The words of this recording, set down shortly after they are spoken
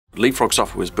Leapfrog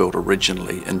software was built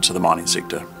originally into the mining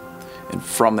sector. And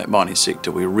from that mining sector,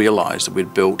 we realised that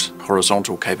we'd built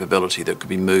horizontal capability that could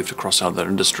be moved across other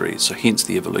industries, so hence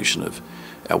the evolution of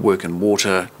our work in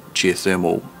water,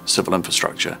 geothermal, civil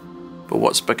infrastructure. But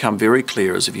what's become very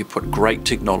clear is if you put great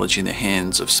technology in the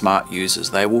hands of smart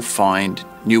users, they will find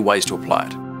new ways to apply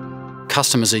it.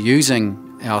 Customers are using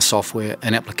our software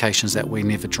in applications that we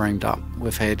never dreamed up.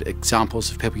 We've had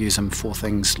examples of people use them for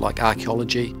things like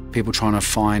archaeology, people trying to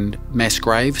find mass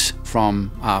graves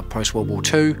from post-World War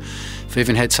II. We've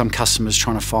even had some customers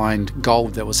trying to find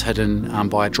gold that was hidden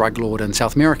by a drug lord in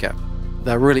South America.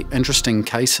 They're really interesting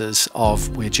cases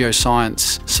of where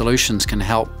geoscience solutions can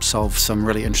help solve some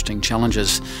really interesting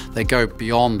challenges. They go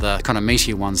beyond the kind of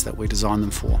meatier ones that we design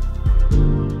them for.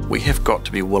 We have got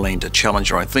to be willing to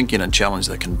challenge our own thinking and challenge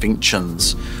the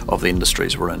conventions of the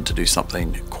industries we're in to do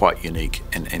something quite unique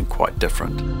and quite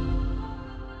different.